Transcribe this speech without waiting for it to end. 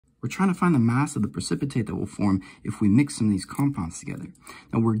we're trying to find the mass of the precipitate that will form if we mix some of these compounds together.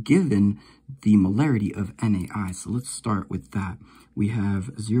 Now, we're given the molarity of NaI, so let's start with that. We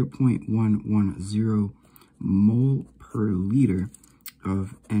have 0.110 mole per liter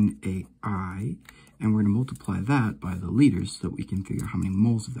of NaI, and we're going to multiply that by the liters so that we can figure out how many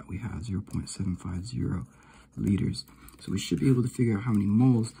moles of that we have, 0.750 liters. So we should be able to figure out how many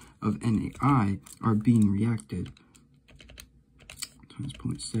moles of NaI are being reacted. Times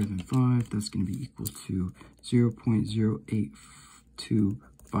 0.75, that's going to be equal to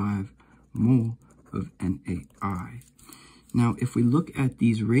 0.0825 mole of NaI. Now, if we look at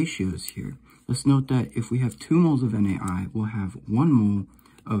these ratios here, let's note that if we have 2 moles of NaI, we'll have 1 mole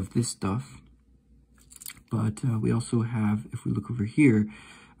of this stuff. But we also have, if we look over here,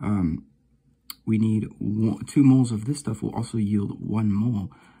 we need 2 moles of this stuff will also yield 1 mole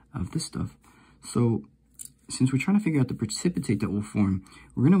of this stuff. So since we're trying to figure out the precipitate that will form,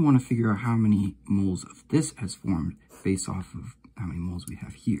 we're going to want to figure out how many moles of this has formed based off of how many moles we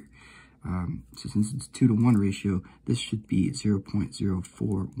have here. So since it's 2-to-1 ratio, this should be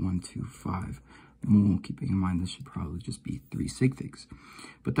 0.04125 mole. Keeping in mind, this should probably just be 3 sig figs.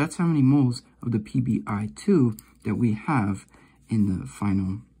 But that's how many moles of the PbI2 that we have in the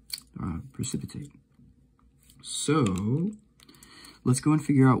final precipitate. So let's go and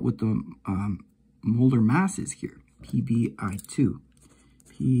figure out what the molar mass is here. PbI2.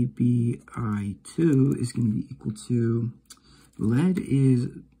 PbI2 is going to be equal to, lead is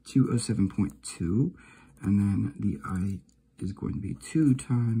 207.2, and then the I is going to be 2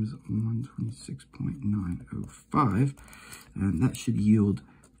 times 126.905, and that should yield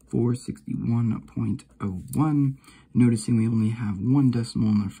 461.01, noticing we only have 1 decimal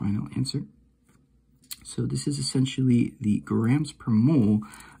in our final answer. So this is essentially the grams per mole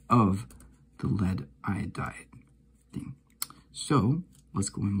of the lead iodide thing. So let's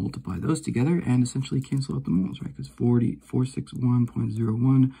go and multiply those together and essentially cancel out the moles, right? Because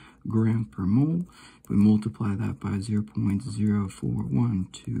 461.01 grams per mole. If we multiply that by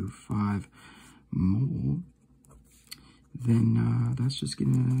 0.04125 mole, then that's just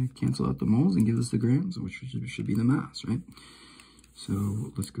going to cancel out the moles and give us the grams, which should be the mass, right?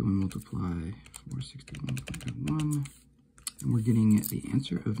 So let's go and multiply 461.01, and we're getting the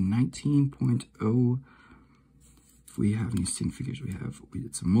answer of 19.0. If we have any sig figures, we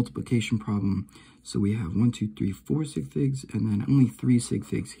did some multiplication problem. So we have 1, 2, 3, 4 sig figs, and then only 3 sig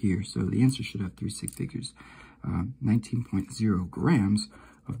figs here. So the answer should have 3 sig figures. 19.0 grams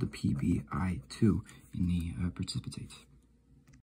of the PbI2 in the precipitate.